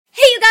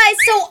Guys,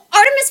 so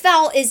Artemis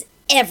Fowl is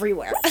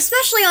everywhere,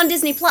 especially on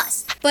Disney+.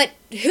 But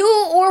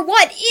who or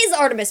what is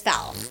Artemis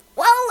Fowl?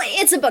 Well,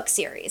 it's a book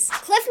series.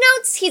 Cliff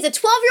Notes, he's a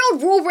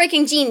 12-year-old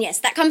rule-breaking genius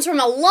that comes from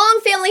a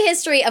long family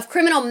history of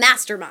criminal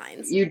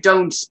masterminds. You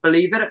don't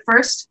believe it at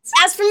first?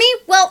 As for me,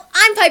 well,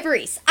 I'm Piper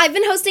Reese. I've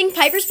been hosting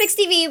Piper's Picks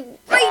TV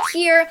right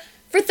here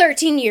for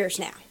 13 years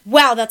now.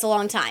 Wow, that's a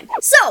long time.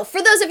 So,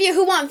 for those of you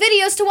who want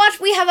videos to watch,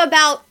 we have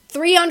about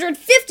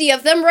 350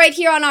 of them right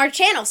here on our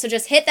channel. So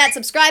just hit that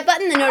subscribe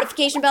button, the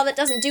notification bell that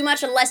doesn't do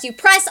much unless you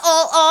press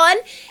all on,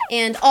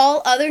 and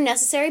all other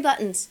necessary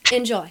buttons.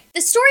 Enjoy.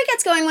 The story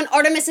gets going when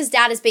Artemis's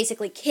dad is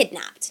basically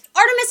kidnapped.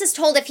 Artemis is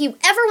told if he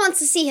ever wants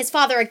to see his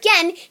father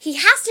again, he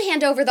has to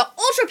hand over the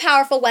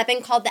ultra-powerful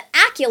weapon called the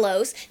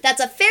Aculos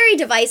that's a fairy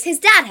device his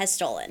dad has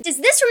stolen.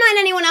 Does this remind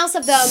anyone else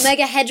of the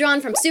Omega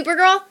Hedron from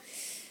Supergirl?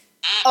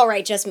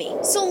 Alright, just me.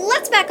 So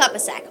let's back up a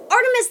sec.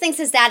 Artemis thinks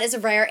his dad is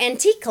a rare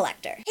antique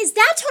collector. His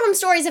dad told him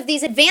stories of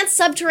these advanced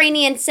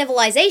subterranean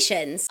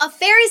civilizations, of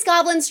fairies,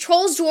 goblins,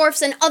 trolls,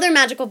 dwarfs, and other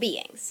magical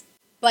beings.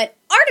 But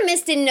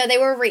Artemis didn't know they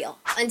were real,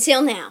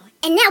 until now.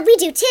 And now we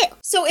do too.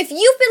 So if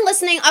you've been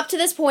listening up to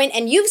this point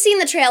and you've seen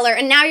the trailer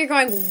and now you're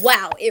going,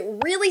 wow, it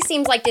really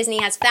seems like Disney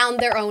has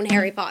found their own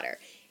Harry Potter.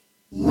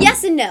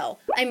 Yes and no.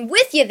 I'm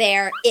with you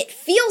there. It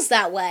feels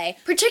that way,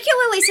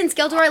 particularly since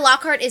Gilderoy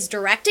Lockhart is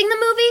directing the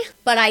movie,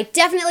 but I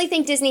definitely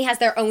think Disney has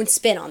their own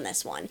spin on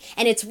this one.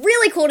 And it's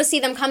really cool to see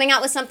them coming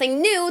out with something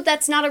new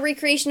that's not a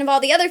recreation of all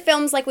the other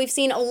films like we've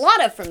seen a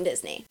lot of from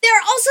Disney. There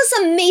are also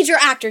some major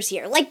actors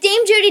here, like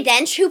Dame Judi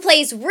Dench, who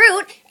plays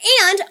Root,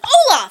 and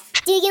Olaf!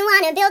 Do you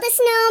want to build a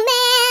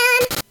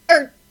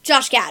snowman?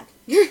 Josh Gad.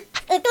 Snowman.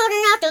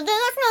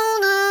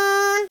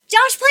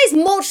 Josh plays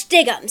Mulch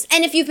Diggums,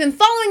 and if you've been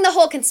following the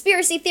whole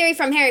conspiracy theory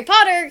from Harry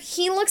Potter,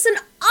 he looks an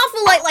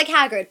awful lot like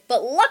Hagrid,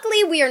 but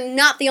luckily we are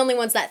not the only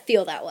ones that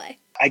feel that way.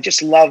 I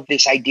just love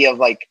this idea of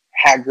like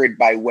Hagrid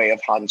by way of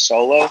Han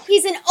Solo.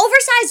 He's an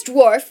oversized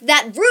dwarf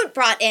that Root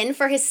brought in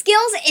for his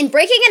skills in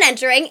breaking and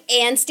entering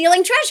and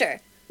stealing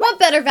treasure. What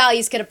better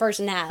values could a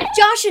person have?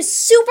 Josh is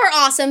super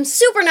awesome,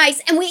 super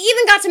nice, and we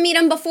even got to meet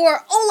him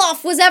before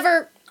Olaf was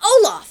ever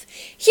Olaf.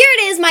 Here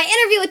it is, my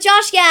interview with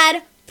Josh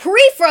Gad,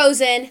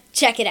 pre-Frozen.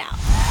 Check it out.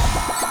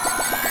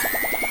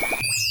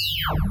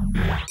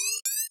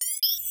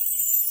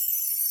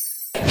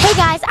 Hey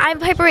guys, I'm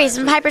Piper Reese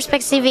from Piper's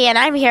Picks TV, and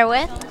I'm here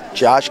with...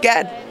 Josh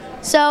Gad.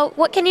 So,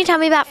 what can you tell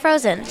me about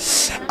Frozen?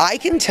 I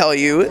can tell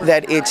you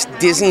that it's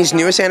Disney's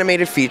newest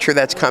animated feature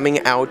that's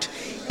coming out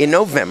in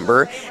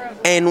November,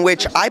 in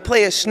which I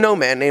play a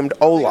snowman named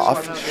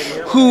Olaf,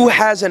 who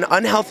has an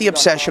unhealthy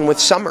obsession with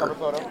summer.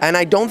 And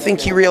I don't think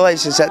he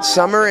realizes that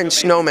summer and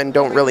snowmen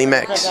don't really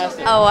mix.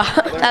 Oh,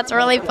 that's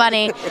really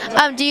funny.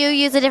 Do you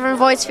use a different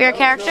voice for your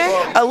character?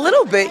 A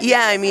little bit,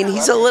 yeah. I mean,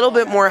 he's a little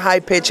bit more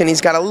high-pitched, and he's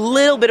got a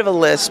little bit of a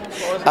lisp,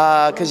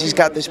 because he's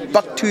got this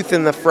buck tooth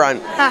in the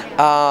front.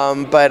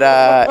 But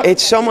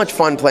it's so much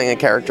fun playing a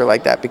character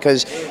like that,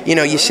 because, you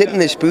know, you sit in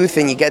this booth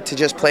and you get to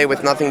just play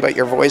with nothing but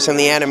your voice, and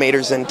the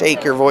animators then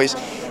take your voice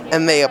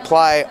and they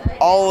apply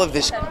all of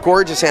this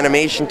gorgeous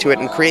animation to it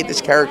and create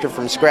this character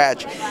from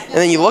scratch. And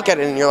then you look at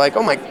it and you're like,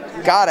 oh my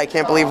God, I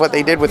can't believe what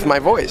they did with my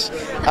voice.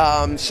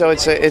 So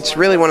it's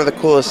really one of the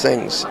coolest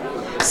things.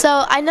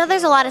 So, I know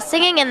there's a lot of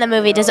singing in the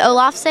movie. Does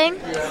Olaf sing?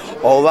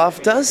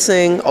 Olaf does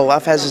sing.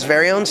 Olaf has his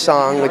very own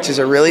song, which is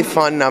a really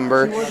fun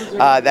number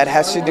that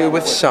has to do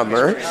with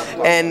summer.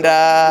 And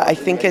I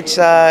think it's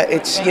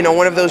you know,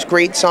 one of those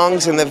great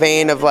songs in the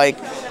vein of like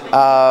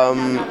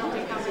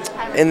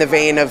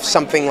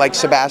something like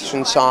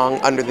Sebastian's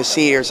song Under the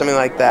Sea or something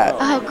like that.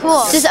 Oh,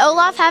 cool. Does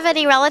Olaf have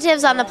any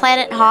relatives on the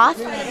planet Hoth?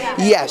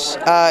 Yes.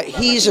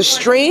 He's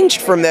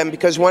estranged from them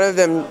because one of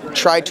them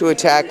tried to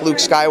attack Luke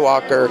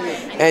Skywalker,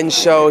 and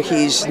so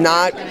he's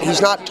not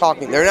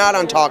talking. They're not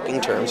on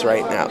talking terms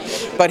right now.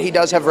 But he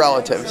does have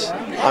relatives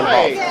on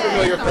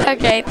Hoth.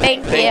 Okay,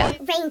 thank you.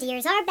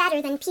 Reindeers are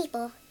better than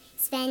people.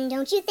 Sven,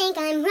 don't you think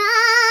I'm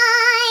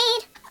right?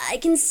 I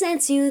can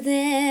sense you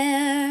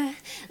there,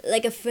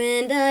 like a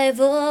friend I've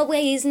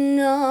always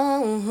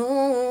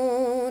known.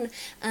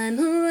 I'm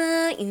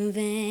arriving,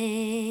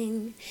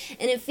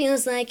 and it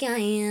feels like I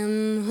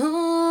am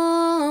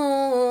home.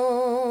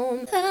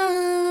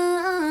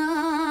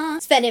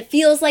 Sven, it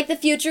feels like the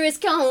future is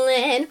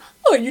calling.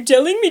 Are you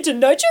telling me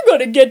tonight you're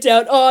gonna get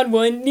down on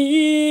one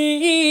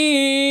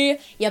knee?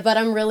 Yeah, but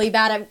I'm really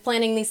bad at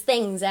planning these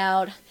things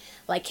out,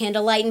 like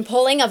candlelight and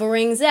pulling of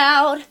rings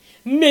out.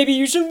 Maybe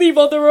you should leave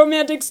all the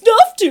romantic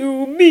stuff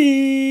to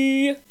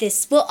me.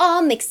 This will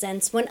all make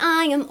sense when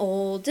I am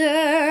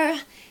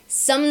older.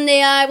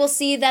 Someday I will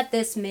see that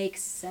this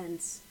makes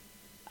sense.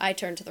 I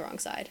turned to the wrong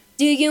side.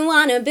 Do you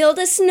want to build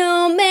a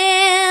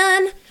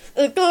snowman?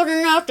 It's good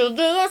enough to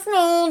be a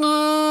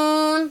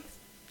snowman.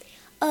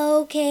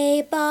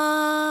 Okay,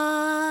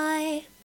 bye.